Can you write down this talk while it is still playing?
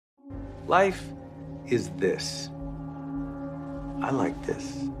Life is this. I like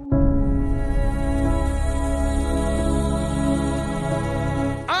this.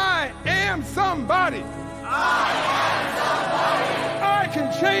 I am somebody. I am somebody. I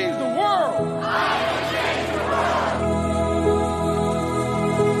can change the world. I can change the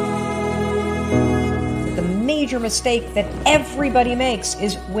world. The major mistake that everybody makes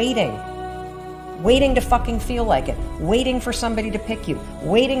is waiting. Waiting to fucking feel like it. Waiting for somebody to pick you.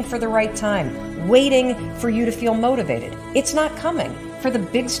 Waiting for the right time. Waiting for you to feel motivated. It's not coming. For the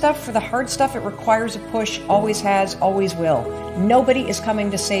big stuff, for the hard stuff, it requires a push, always has, always will. Nobody is coming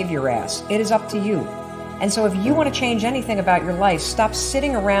to save your ass. It is up to you. And so if you want to change anything about your life, stop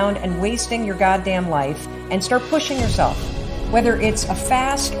sitting around and wasting your goddamn life and start pushing yourself. Whether it's a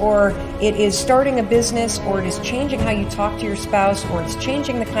fast, or it is starting a business, or it is changing how you talk to your spouse, or it's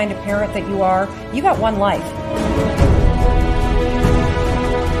changing the kind of parent that you are, you got one life.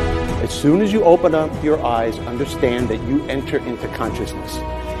 As soon as you open up your eyes, understand that you enter into consciousness.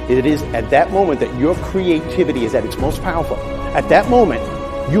 It is at that moment that your creativity is at its most powerful. At that moment,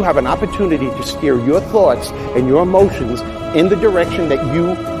 you have an opportunity to steer your thoughts and your emotions in the direction that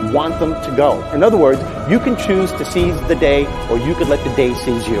you want them to go. In other words, you can choose to seize the day, or you could let the day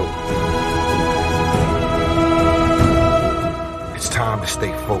seize you. It's time to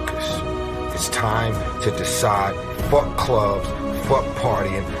stay focused. It's time to decide, fuck clubs, fuck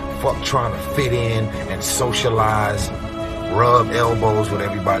partying, fuck trying to fit in and socialize, rub elbows with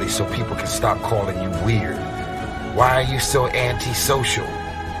everybody so people can stop calling you weird. Why are you so antisocial?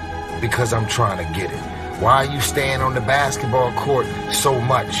 Because I'm trying to get it. Why are you staying on the basketball court so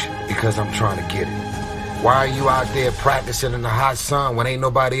much? Because I'm trying to get it. Why are you out there practicing in the hot sun when ain't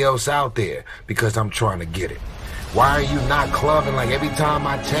nobody else out there? Because I'm trying to get it. Why are you not clubbing like every time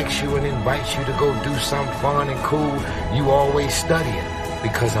I text you and invite you to go do something fun and cool, you always studying?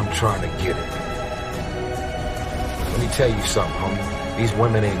 Because I'm trying to get it. Let me tell you something, homie. These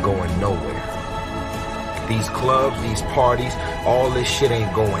women ain't going nowhere. These clubs, these parties, all this shit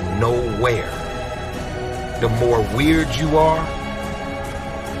ain't going nowhere. The more weird you are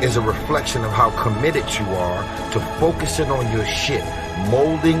is a reflection of how committed you are to focusing on your shit,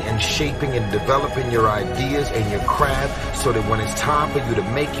 molding and shaping and developing your ideas and your craft so that when it's time for you to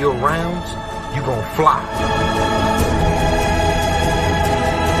make your rounds, you're gonna fly.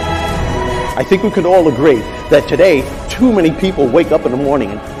 I think we can all agree that today, too many people wake up in the morning,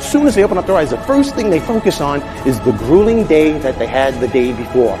 and as soon as they open up their eyes, the first thing they focus on is the grueling day that they had the day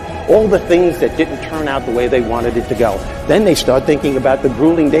before. All the things that didn't turn out the way they wanted it to go. Then they start thinking about the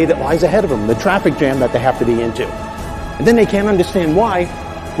grueling day that lies ahead of them, the traffic jam that they have to be into. And then they can't understand why,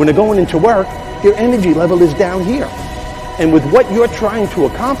 when they're going into work, your energy level is down here. And with what you're trying to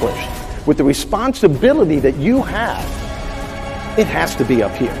accomplish, with the responsibility that you have, it has to be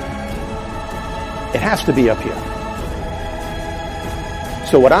up here. It has to be up here.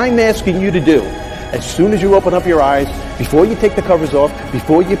 So what I'm asking you to do, as soon as you open up your eyes, before you take the covers off,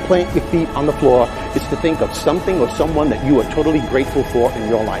 before you plant your feet on the floor, is to think of something or someone that you are totally grateful for in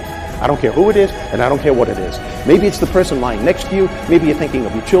your life. I don't care who it is, and I don't care what it is. Maybe it's the person lying next to you. Maybe you're thinking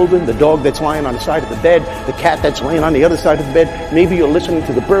of your children, the dog that's lying on the side of the bed, the cat that's laying on the other side of the bed. Maybe you're listening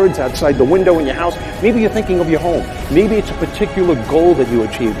to the birds outside the window in your house. Maybe you're thinking of your home. Maybe it's a particular goal that you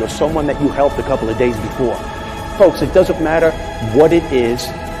achieved or someone that you helped a couple of days before. Folks, it doesn't matter what it is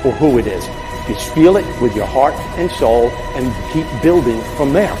or who it is. Just feel it with your heart and soul and keep building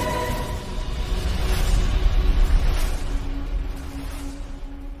from there.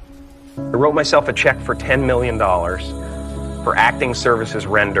 I wrote myself a check for $10 million for acting services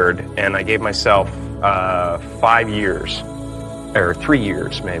rendered, and I gave myself 5 years, or 3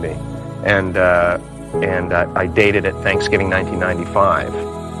 years maybe, and I dated it Thanksgiving 1995,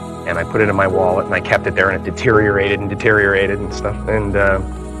 and I put it in my wallet, and I kept it there, and it deteriorated and stuff,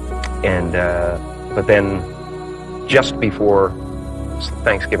 but then just before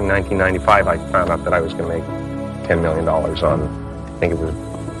Thanksgiving 1995, I found out that I was going to make $10 million on, I think it was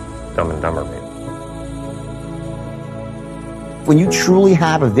Dumb and Dumber, maybe. When you truly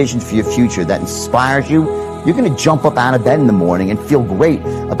have a vision for your future that inspires you, you're going to jump up out of bed in the morning and feel great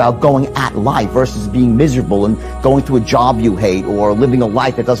about going at life versus being miserable and going to a job you hate or living a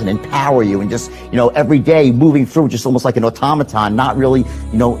life that doesn't empower you and just, every day moving through just almost like an automaton, not really,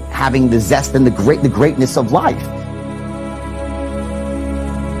 having the zest and the greatness of life.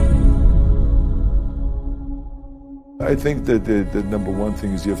 I think that the number one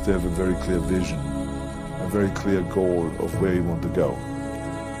thing is you have to have a very clear vision, a very clear goal of where you want to go,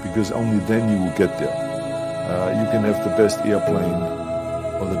 because only then you will get there. You can have the best airplane,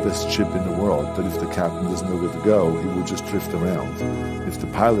 or the best ship in the world, but if the captain doesn't know where to go, he will just drift around. If the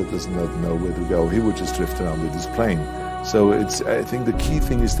pilot does not know where to go, he will just drift around with his plane. So I think the key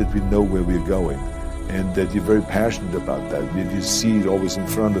thing is that we know where we're going, and that you're very passionate about that. You see it always in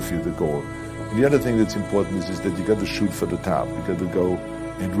front of you, the goal. And the other thing that's important is that you got to shoot for the top. You got to go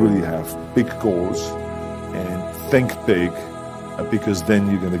and really have big goals and think big, because then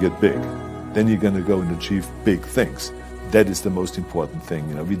you're going to get big. Then you're going to go and achieve big things. That is the most important thing.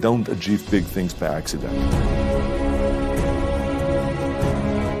 You know, we don't achieve big things by accident.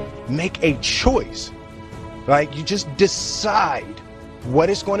 Make a choice. Like, you just decide what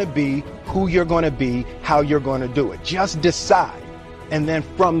it's going to be, who you're going to be, how you're going to do it. Just decide. And then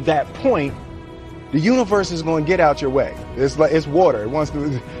from that point, the universe is going to get out your way. It's like, it's water. It wants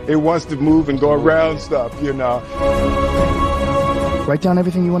to move and go around stuff, you know. Write down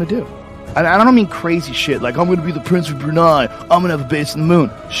everything you want to do. I don't mean crazy shit like, I'm going to be the Prince of Brunei, I'm going to have a base on the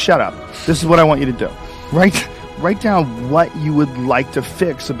moon. Shut up. This is what I want you to do. Write down what you would like to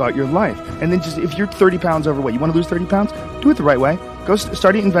fix about your life. And then just, if you're 30 pounds overweight, you want to lose 30 pounds? Do it the right way. Go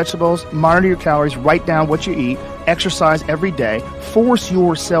start eating vegetables, monitor your calories, write down what you eat, exercise every day, force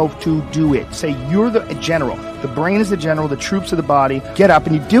yourself to do it. Say you're the general. The brain is the general, the troops of the body. Get up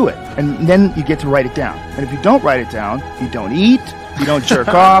and you do it. And then you get to write it down. And if you don't write it down, you don't eat, you don't jerk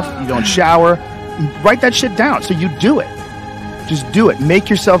off, you don't shower. Write that shit down so you do it. Just do it. Make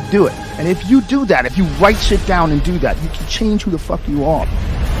yourself do it. And if you do that, if you write shit down and do that, you can change who the fuck you are.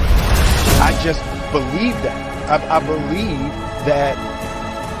 I just believe that. I believe that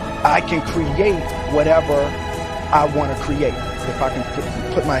I can create whatever I want to create. If I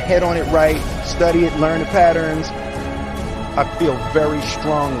can put my head on it right, study it, learn the patterns, I feel very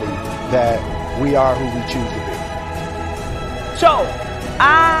strongly that we are who we choose to be. So,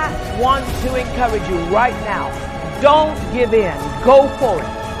 I want to encourage you right now. Don't give in. Go for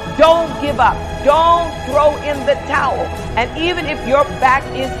it. Don't give up. Don't throw in the towel. And even if your back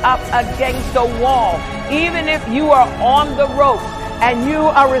is up against the wall, even if you are on the ropes and you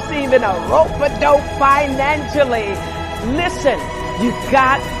are receiving a rope-a-dope financially, listen, you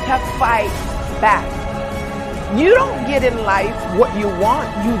got to fight back. You don't get in life what you want.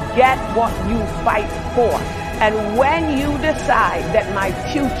 You get what you fight for. And when you decide that my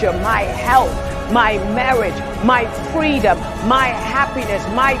future, my health, my marriage, my freedom, my happiness,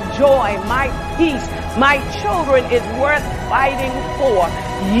 my joy, my peace, my children is worth fighting for,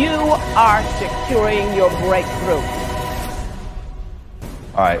 you are securing your breakthrough.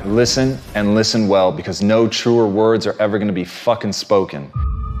 All right, listen and listen well, because no truer words are ever going to be fucking spoken.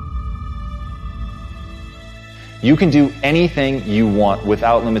 You can do anything you want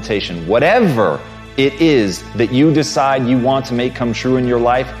without limitation. Whatever it is that you decide you want to make come true in your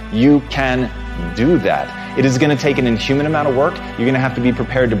life, you can do that. It is going to take an inhuman amount of work. You're going to have to be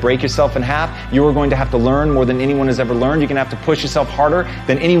prepared to break yourself in half. You are going to have to learn more than anyone has ever learned. You're going to have to push yourself harder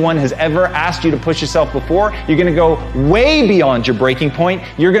than anyone has ever asked you to push yourself before. You're going to go way beyond your breaking point.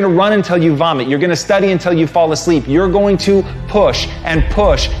 You're going to run until you vomit. You're going to study until you fall asleep. You're going to push and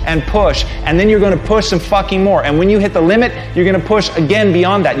push and push, and then you're going to push some fucking more. And when you hit the limit, you're going to push again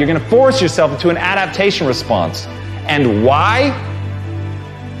beyond that. You're going to force yourself into an adaptation response. And why?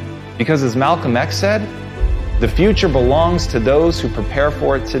 Because as Malcolm X said, the future belongs to those who prepare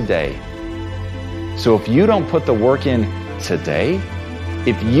for it today. So if you don't put the work in today,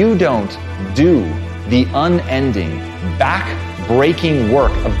 if you don't do the unending, back-breaking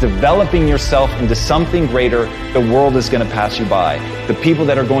work of developing yourself into something greater, the world is going to pass you by. The people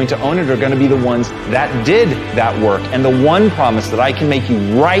that are going to own it are going to be the ones that did that work. And the one promise that I can make you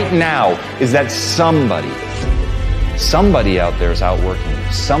right now is that somebody out there is outworking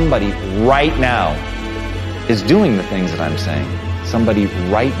you. Somebody right now is doing the things that I'm saying. Somebody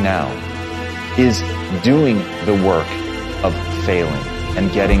right now is doing the work of failing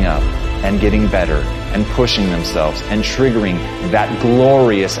and getting up and getting better and pushing themselves and triggering that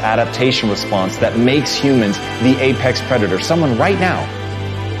glorious adaptation response that makes humans the apex predator. Someone right now,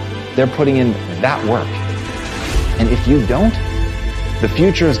 they're putting in that work. And if you don't, the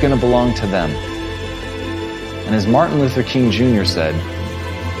future is going to belong to them. And as Martin Luther King Jr. said,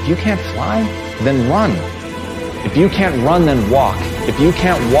 if you can't fly, then run. If you can't run, then walk. If you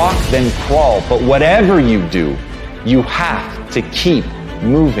can't walk, then crawl. But whatever you do, you have to keep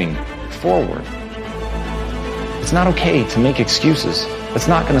moving forward. It's not okay to make excuses. It's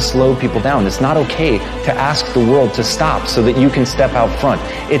not going to slow people down. It's not okay to ask the world to stop so that you can step out front.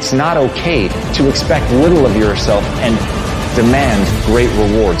 It's not okay to expect little of yourself and demand great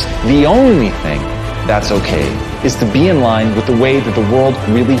rewards. The only thing that's okay is to be in line with the way that the world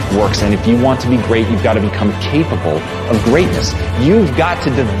really works. And if you want to be great, you've got to become capable of greatness. You've got to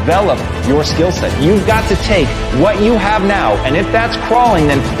develop your skill set. You've got to take what you have now, and if that's crawling,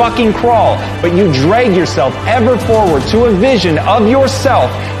 then fucking crawl. But you drag yourself ever forward to a vision of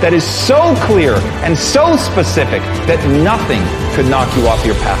yourself that is so clear and so specific that nothing could knock you off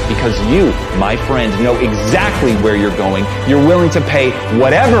your path, because you, my friend, know exactly where you're going. You're willing to pay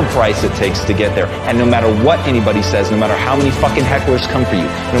whatever price it takes to get there. And no matter what anybody says, no matter how many fucking hecklers come for you,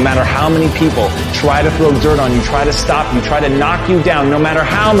 no matter how many people try to throw dirt on you, try to stop you, try to knock you down, no matter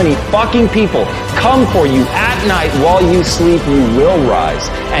how many fucking people come for you at night while you sleep, you will rise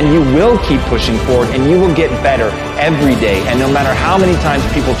and you will keep pushing forward and you will get better every day. And no matter how many times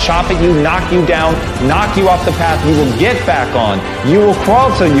people chop at you, knock you down, knock you off the path, you will get back on. You will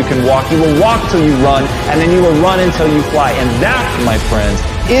crawl till you can walk. You will walk till you run, and then you will run until you fly. And that, my friends,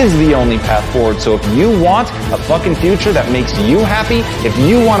 is the only path forward. So if you want a fucking future that makes you happy, if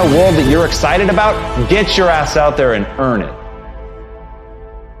you want a world that you're excited about, get your ass out there and earn it.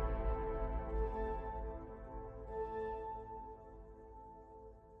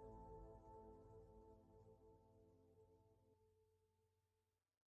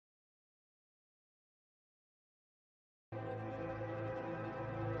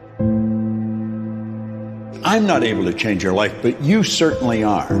 I'm not able to change your life, but you certainly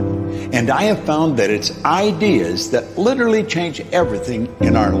are. And I have found that it's ideas that literally change everything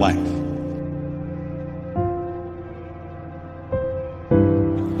in our life.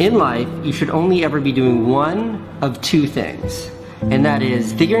 In life, you should only ever be doing one of two things. And that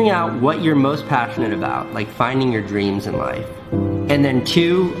is figuring out what you're most passionate about, like finding your dreams in life. And then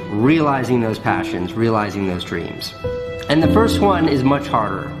two, realizing those passions, realizing those dreams. And the first one is much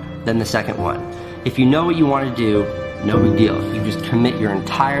harder than the second one. If you know what you want to do, no big deal. You just commit your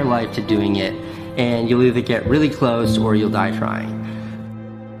entire life to doing it, and you'll either get really close or you'll die trying.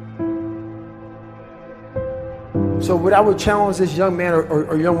 So what I would challenge this young man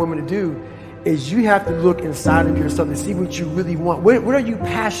or young woman to do is you have to look inside of yourself and see what you really want. What are you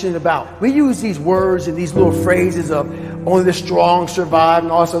passionate about? We use these words and these little phrases of only the strong survive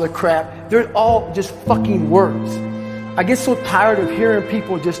and all this other crap. They're all just fucking words. I get so tired of hearing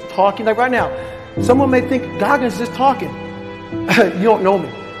people just talking. Like right now, someone may think Goggins is just talking. You don't know me.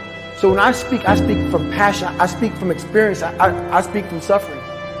 So when I speak from passion. I speak from experience. I speak from suffering.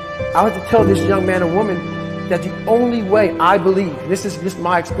 I have to tell this young man or woman that the only way I believe, this is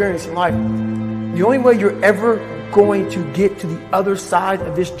my experience in life, the only way you're ever going to get to the other side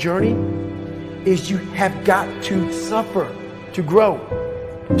of this journey is you have got to suffer to grow.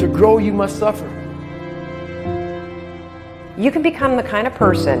 To grow, you must suffer. You can become the kind of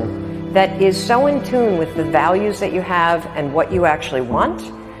person that is so in tune with the values that you have and what you actually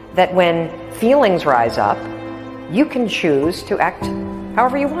want, that when feelings rise up, you can choose to act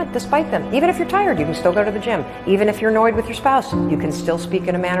however you want despite them. Even if you're tired, you can still go to the gym. Even if you're annoyed with your spouse, you can still speak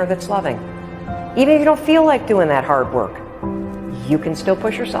in a manner that's loving. Even if you don't feel like doing that hard work, you can still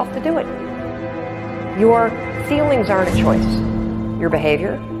push yourself to do it. Your feelings aren't a choice. Your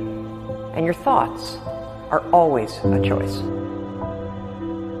behavior and your thoughts are always a choice.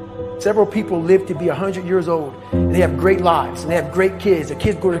 Several people live to be 100 years old, and they have great lives, and they have great kids. Their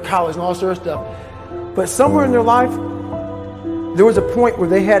kids go to college and all sorts of stuff. But somewhere in their life, there was a point where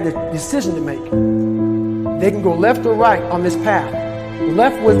they had a decision to make. They can go left or right on this path.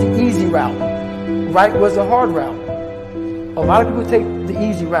 Left was the easy route. Right was the hard route. A lot of people take the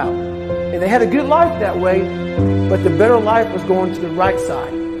easy route. And they had a good life that way, but the better life was going to the right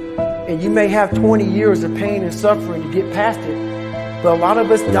side. And you may have 20 years of pain and suffering to get past it, but a lot of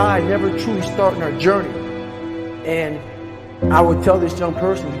us die never truly starting our journey. And I would tell this young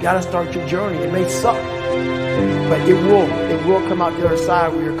person, you gotta start your journey. It may suck, but it will come out the other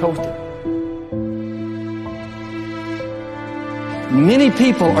side where you're coasting. Many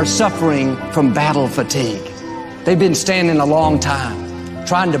people are suffering from battle fatigue. They've been standing a long time,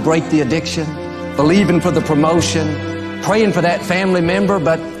 trying to break the addiction, believing for the promotion, praying for that family member,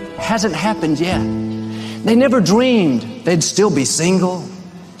 but hasn't happened yet. They never dreamed they'd still be single,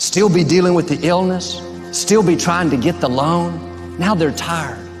 still be dealing with the illness, still be trying to get the loan. Now they're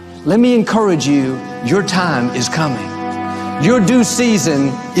tired. Let me encourage you, your time is coming. Your due season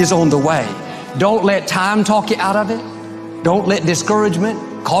is on the way. Don't let time talk you out of it. Don't let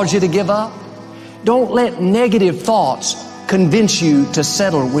discouragement cause you to give up. Don't let negative thoughts convince you to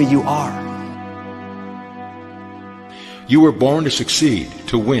settle where you are. You were born to succeed,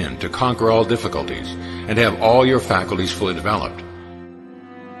 to win, to conquer all difficulties, and to have all your faculties fully developed.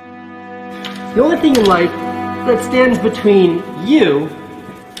 The only thing in life that stands between you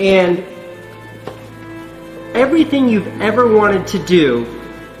and everything you've ever wanted to do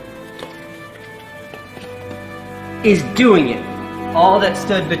is doing it. All that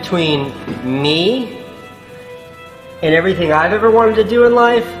stood between me and everything I've ever wanted to do in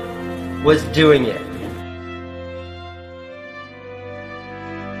life was doing it.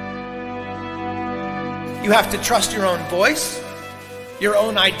 You have to trust your own voice, your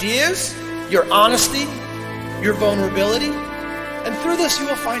own ideas, your honesty, your vulnerability, and through this you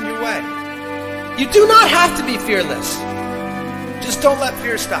will find your way. You do not have to be fearless. Just don't let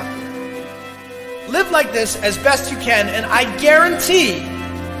fear stop you. Live like this as best you can, and I guarantee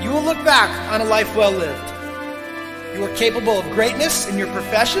you will look back on a life well lived. You are capable of greatness in your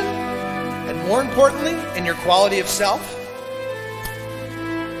profession, and more importantly, in your quality of self.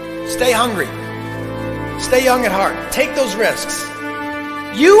 Stay hungry. Stay young at heart. Take those risks.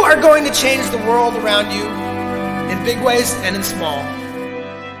 You are going to change the world around you in big ways and in small.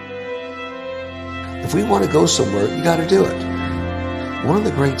 If we want to go somewhere, you got to do it. One of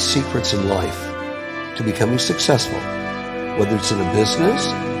the great secrets in life to becoming successful, whether it's in a business,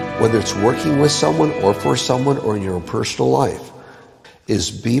 whether it's working with someone or for someone or in your own personal life,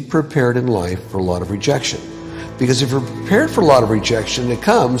 is be prepared in life for a lot of rejection. Because if you're prepared for a lot of rejection, it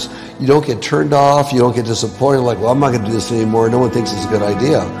comes, you don't get turned off, you don't get disappointed, like, well, I'm not going to do this anymore, no one thinks it's a good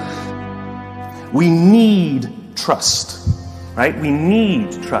idea. We need trust, right? We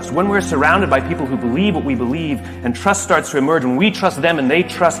need trust. When we're surrounded by people who believe what we believe and trust starts to emerge, when we trust them and they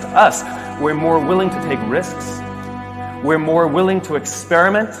trust us, we're more willing to take risks. We're more willing to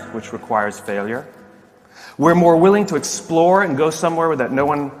experiment, which requires failure. We're more willing to explore and go somewhere that no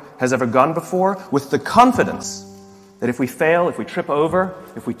one has ever gone before, with the confidence that if we fail, if we trip over,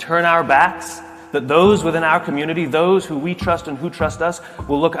 if we turn our backs, that those within our community, those who we trust and who trust us,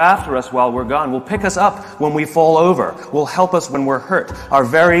 will look after us while we're gone, will pick us up when we fall over, will help us when we're hurt. Our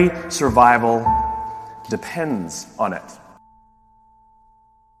very survival depends on it.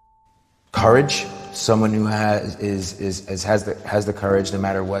 Courage, someone who has the courage no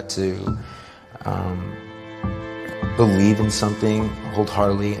matter what to believe in something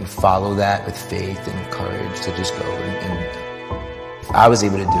wholeheartedly and follow that with faith and courage to just go. And if I was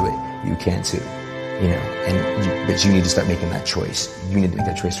able to do it, you can too. You know, but you need to start making that choice. You need to make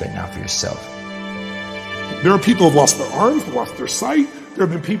that choice right now for yourself. There are people who have lost their arms, lost their sight. There have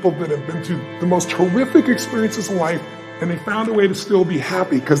been people that have been through the most horrific experiences in life, and they found a way to still be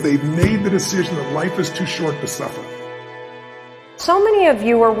happy because they've made the decision that life is too short to suffer. So many of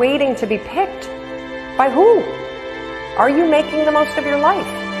you are waiting to be picked. By who? Are you making the most of your life?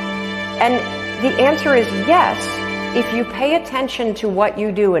 And the answer is yes, if you pay attention to what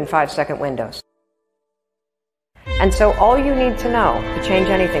you do in 5-second windows. And so all you need to know to change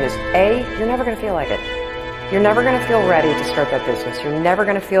anything is A, you're never going to feel like it. You're never going to feel ready to start that business. You're never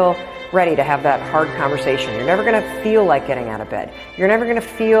going to feel ready to have that hard conversation. You're never going to feel like getting out of bed. You're never going to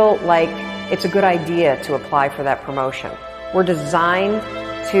feel like it's a good idea to apply for that promotion. We're designed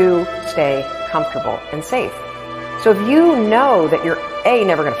to stay comfortable and safe. So if you know that you're A,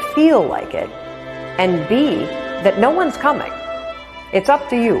 never going to feel like it, and B, that no one's coming, it's up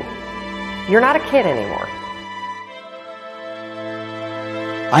to you. You're not a kid anymore.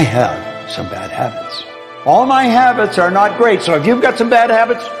 I have some bad habits. All my habits are not great, so if you've got some bad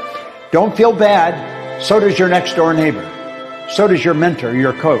habits, don't feel bad. So does your next door neighbor. So does your mentor,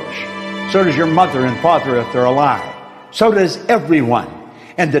 your coach. So does your mother and father if they're alive. So does everyone.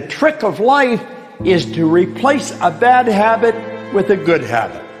 And the trick of life is to replace a bad habit with a good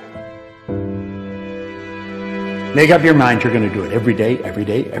habit. Make up your mind you're going to do it every day, every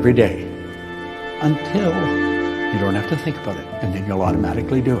day, every day. Until you don't have to think about it, and then you'll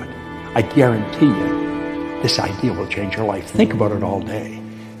automatically do it. I guarantee you, this idea will change your life. Think about it all day,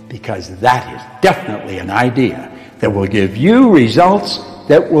 because that is definitely an idea that will give you results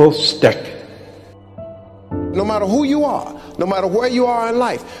that will stick. No matter who you are, no matter where you are in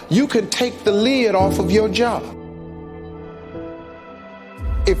life, you can take the lid off of your job.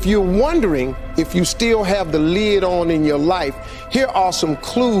 If you're wondering if you still have the lid on in your life, here are some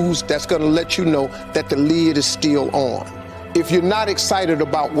clues that's going to let you know that the lid is still on. If you're not excited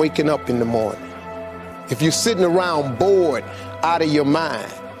about waking up in the morning, if you're sitting around bored out of your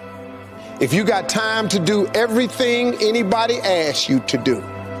mind, if you got time to do everything anybody asks you to do,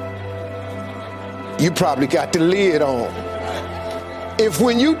 you probably got the lid on. If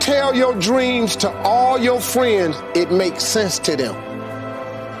when you tell your dreams to all your friends, it makes sense to them,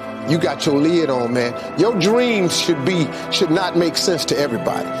 you got your lid on, man. Your dreams should not make sense to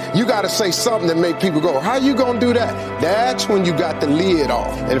everybody. You got to say something that make people go, how you going to do that? That's when you got the lid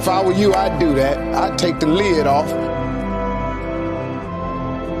off. And if I were you, I'd do that. I'd take the lid off.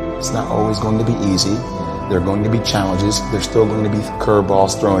 It's not always going to be easy. There are going to be challenges. There's still going to be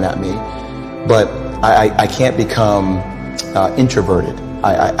curveballs thrown at me. But I can't become introverted.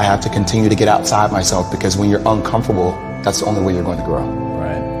 I have to continue to get outside myself, because when you're uncomfortable, that's the only way you're going to grow.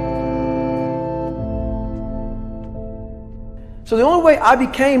 Right. So the only way I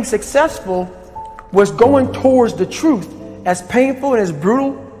became successful was going towards the truth. As painful and as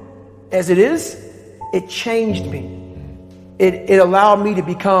brutal as it is, it changed me. It allowed me to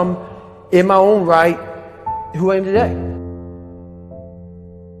become, in my own right, who I am today.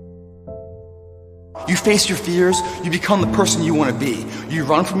 You face your fears, you become the person you want to be. You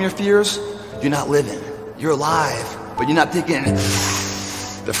run from your fears, you're not living. You're alive, but you're not taking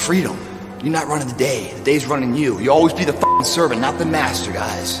the freedom. You're not running the day. The day's running you. You always be the fucking servant, not the master,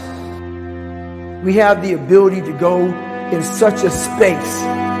 guys. We have the ability to go in such a space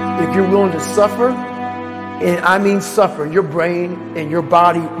if you're willing to suffer, and I mean suffer. Your brain and your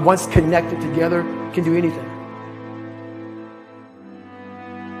body, once connected together, can do anything.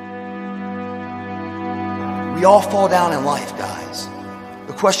 We all fall down in life, guys.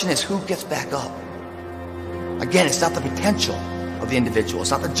 The question is, who gets back up? Again, it's not the potential of the individual. It's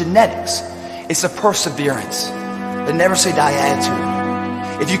not the genetics. It's the perseverance, the never say die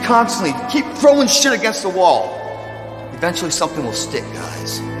attitude. If you constantly keep throwing shit against the wall, eventually something will stick,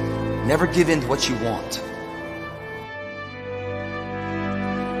 guys. Never give in to what you want.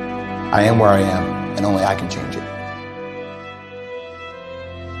 I am where I am, and only I can change it.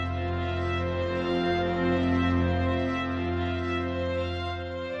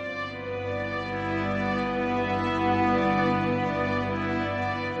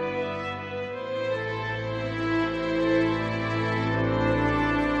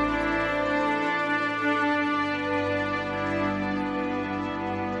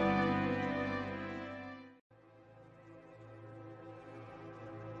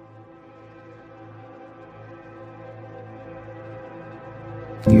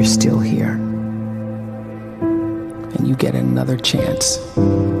 You're still here, and you get another chance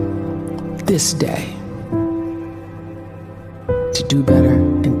this day to do better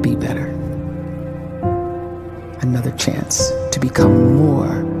and be better. Another chance to become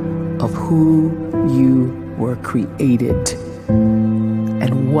more of who you were created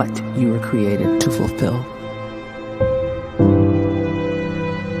and what you were created to fulfill.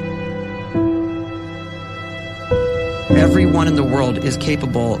 Everyone in the world is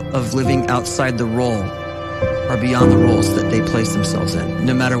capable of living outside the role or beyond the roles that they place themselves in,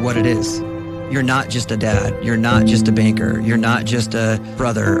 no matter what it is. You're not just a dad. You're not just a banker. You're not just a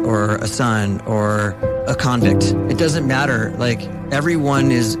brother or a son or a convict. It doesn't matter. Like,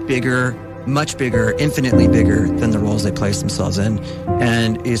 everyone is bigger, much bigger, infinitely bigger than the roles they place themselves in,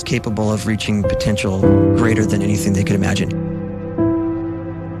 and is capable of reaching potential greater than anything they could imagine.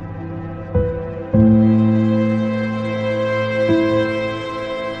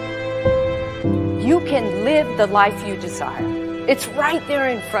 You can live the life you desire. It's right there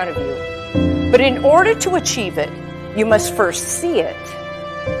in front of you. But in order to achieve it, you must first see it,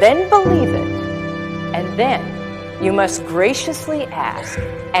 then believe it, and then you must graciously ask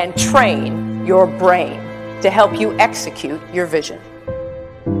and train your brain to help you execute your vision.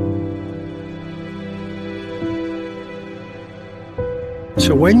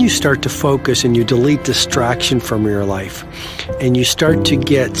 So when you start to focus and you delete distraction from your life, and you start to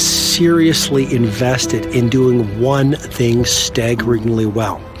get seriously invested in doing one thing staggeringly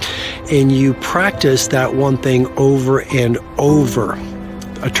well, and you practice that one thing over and over,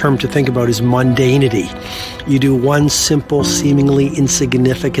 a term to think about is mundanity. You do one simple, seemingly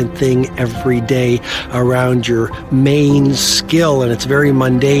insignificant thing every day around your main skill, and it's very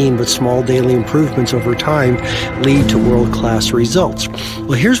mundane, but small daily improvements over time lead to world-class results.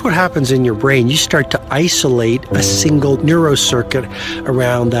 Well, here's what happens in your brain. You start to isolate a single neurocircuit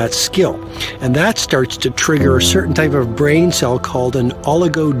around that skill, and that starts to trigger a certain type of brain cell called an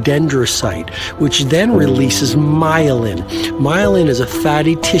oligodendrocyte, which then releases myelin. Myelin is a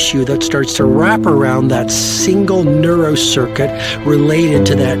fatty tissue that starts to wrap around that single neurocircuit related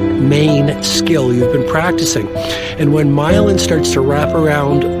to that main skill you've been practicing. And when myelin starts to wrap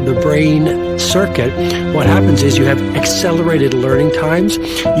around the brain circuit, what happens is you have accelerated learning times,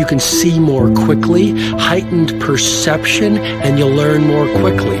 you can see more quickly, heightened perception, and you'll learn more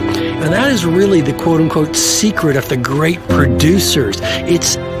quickly. And that is really the quote-unquote secret of the great producers.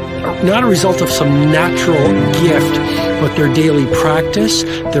 It's not a result of some natural gift, but their daily practice,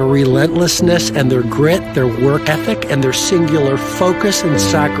 their relentlessness and their grit, their work ethic, and their singular focus and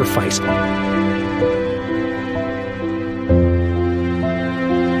sacrifice.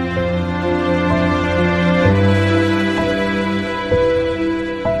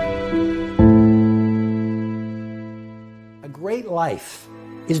 life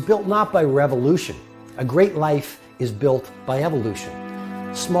is built not by revolution. A great life is built by evolution.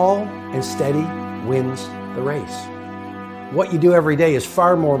 Small and steady wins the race. What you do every day is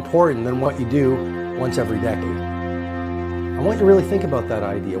far more important than what you do once every decade. I want you to really think about that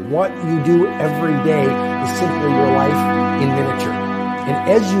idea. What you do every day is simply your life in miniature. And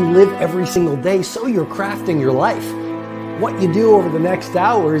as you live every single day, so you're crafting your life. What you do over the next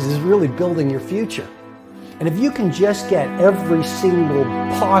hours is really building your future. And if you can just get every single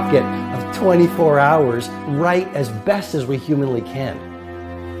pocket of 24 hours right as best as we humanly can,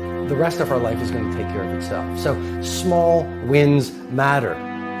 the rest of our life is going to take care of itself. So small wins matter.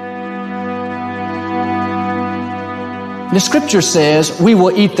 The scripture says we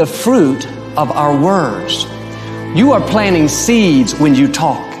will eat the fruit of our words. You are planting seeds when you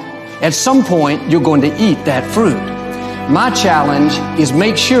talk. At some point, you're going to eat that fruit. My challenge is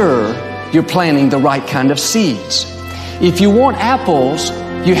make sure you're planting the right kind of seeds. If you want apples,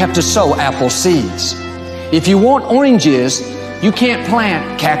 you have to sow apple seeds. If you want oranges, you can't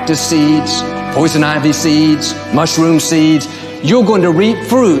plant cactus seeds, poison ivy seeds, mushroom seeds. You're going to reap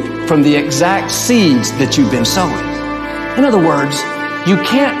fruit from the exact seeds that you've been sowing. In other words, you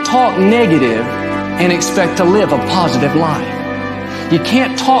can't talk negative and expect to live a positive life. You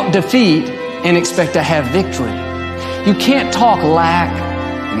can't talk defeat and expect to have victory. You can't talk lack,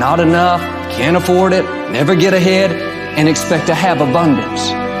 not enough, can't afford it, never get ahead, and expect to have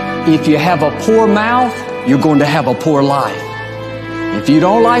abundance. If you have a poor mouth, you're going to have a poor life. If you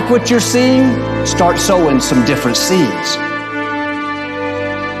don't like what you're seeing, start sowing some different seeds.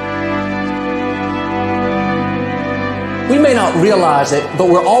 We may not realize it, but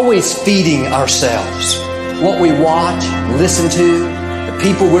we're always feeding ourselves. What we watch, listen to, the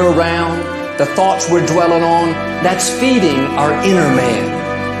people we're around, the thoughts we're dwelling on, that's feeding our inner man.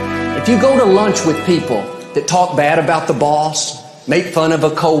 If you go to lunch with people that talk bad about the boss, make fun of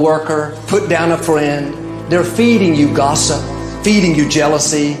a coworker, put down a friend, they're feeding you gossip, feeding you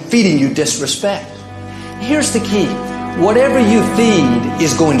jealousy, feeding you disrespect. Here's the key. Whatever you feed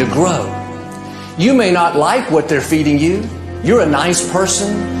is going to grow. You may not like what they're feeding you. You're a nice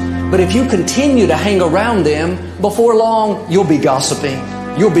person. But if you continue to hang around them, before long, you'll be gossiping.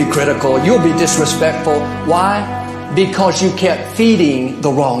 You'll be critical. You'll be disrespectful. Why? Because you kept feeding the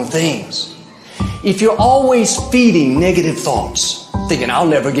wrong things. If you're always feeding negative thoughts, thinking, I'll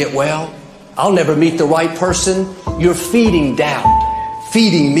never get well, I'll never meet the right person, you're feeding doubt,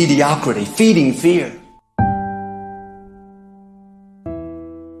 feeding mediocrity, feeding fear.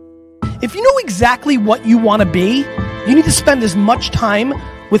 If you know exactly what you want to be, you need to spend as much time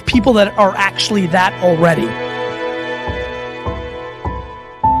with people that are actually that already.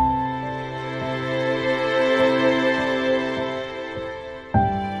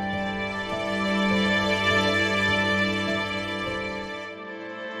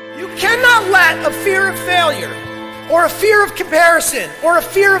 You cannot let a fear of failure, or a fear of comparison, or a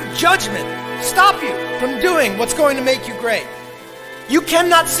fear of judgment stop you from doing what's going to make you great. You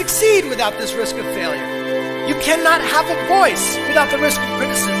cannot succeed without this risk of failure. You cannot have a voice without the risk of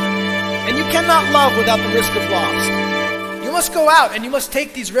criticism. And you cannot love without the risk of loss. You must go out and you must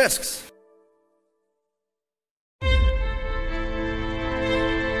take these risks.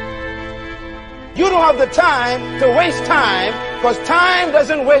 You don't have the time to waste time, because time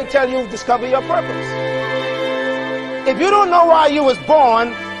doesn't wait till you discover your purpose. If you don't know why you was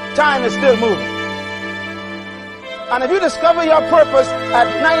born, time is still moving. And if you discover your purpose at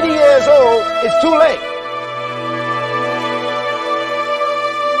 90 years old, it's too late.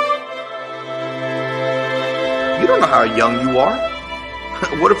 You don't know how young you are.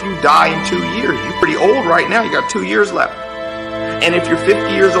 What if you die in 2 years? You're pretty old right now. You got 2 years left. And if you're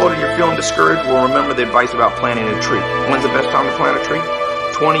 50 years old and you're feeling discouraged, well, remember the advice about planting a tree. When's the best time to plant a tree?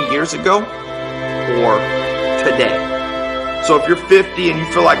 20 years ago or today? So if you're 50 and you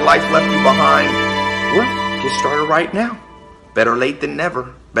feel like life left you behind, well, get started right now. Better late than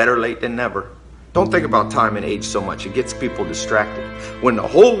never. Better late than never. Don't think about time and age so much. It gets people distracted. When the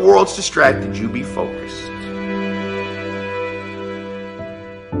whole world's distracted, you be focused.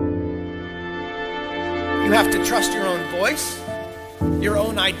 You have to trust your own voice, your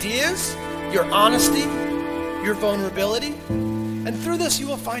own ideas, your honesty, your vulnerability, and through this you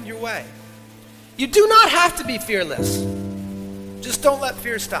will find your way. You do not have to be fearless. Just don't let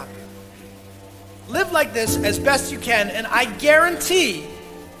fear stop you. Live like this as best you can, and I guarantee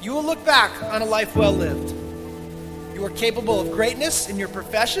you will look back on a life well lived. You are capable of greatness in your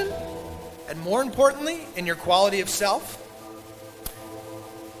profession, and more importantly, in your quality of self.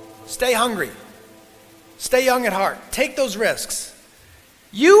 Stay hungry. Stay young at heart. Take those risks.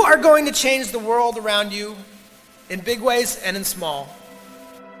 You are going to change the world around you in big ways and in small.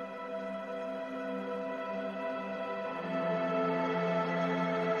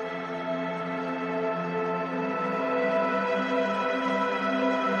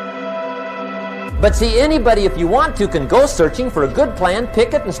 But see, anybody, if you want to, can go searching for a good plan,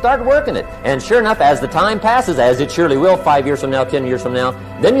 pick it, and start working it. And sure enough, as the time passes, as it surely will, 5 years from now, 10 years from now,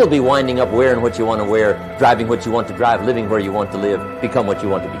 then you'll be winding up wearing what you want to wear, driving what you want to drive, living where you want to live, become what you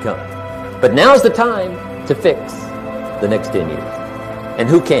want to become. But now's the time to fix the next 10 years. And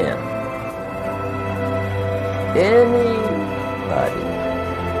who can? Anybody.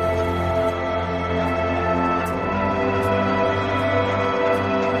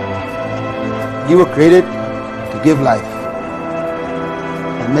 You were created to give life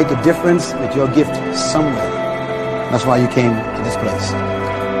and make a difference with your gift somewhere. That's why you came to this place.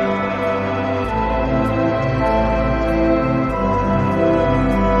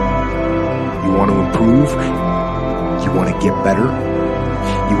 You want to improve? You want to get better?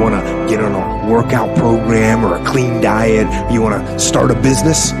 You want to get on a workout program or a clean diet? You want to start a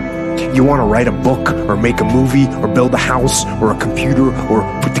business? You want to write a book or make a movie or build a house or a computer or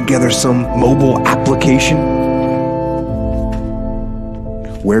put together some mobile application?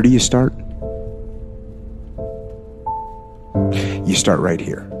 Where do you start? You start right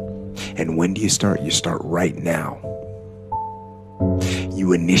here. And when do you start? You start right now.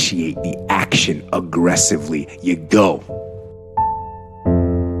 You initiate the action aggressively. You go.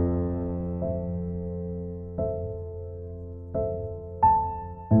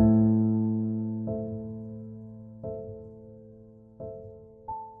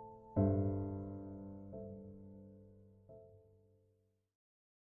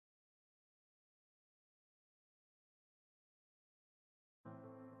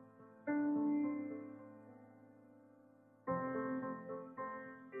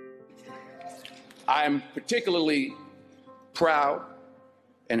 I'm particularly proud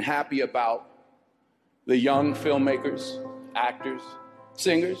and happy about the young filmmakers, actors,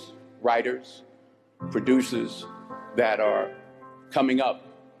 singers, writers, producers that are coming up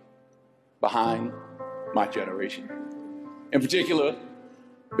behind my generation. In particular,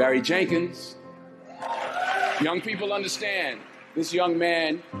 Barry Jenkins. Young people understand this young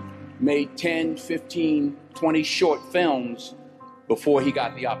man made 10, 15, 20 short films before he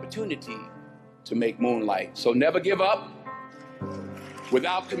got the opportunity to make Moonlight. So never give up.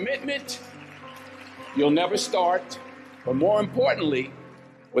 Without commitment, you'll never start. But more importantly,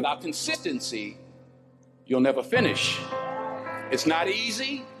 without consistency, you'll never finish. It's not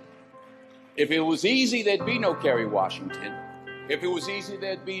easy. If it was easy, there'd be no Kerry Washington. If it was easy,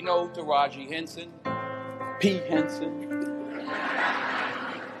 there'd be no Taraji Henson, Pete Henson.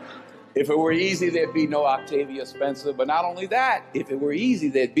 If it were easy, there'd be no Octavia Spencer. But not only that, if it were easy,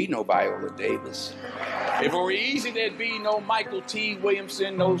 there'd be no Viola Davis. If it were easy, there'd be no Michael T.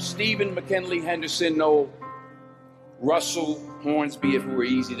 Williamson, no Stephen McKinley Henderson, no Russell Hornsby. If it were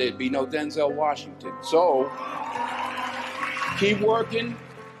easy, there'd be no Denzel Washington. So keep working,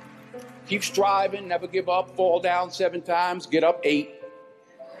 keep striving, never give up, fall down 7 times, get up 8.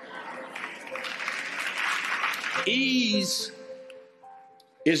 Ease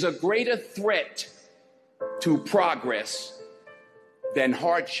is a greater threat to progress than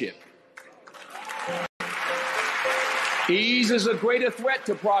hardship. Ease is a greater threat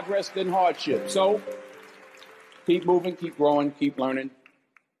to progress than hardship. So keep moving, keep growing, keep learning.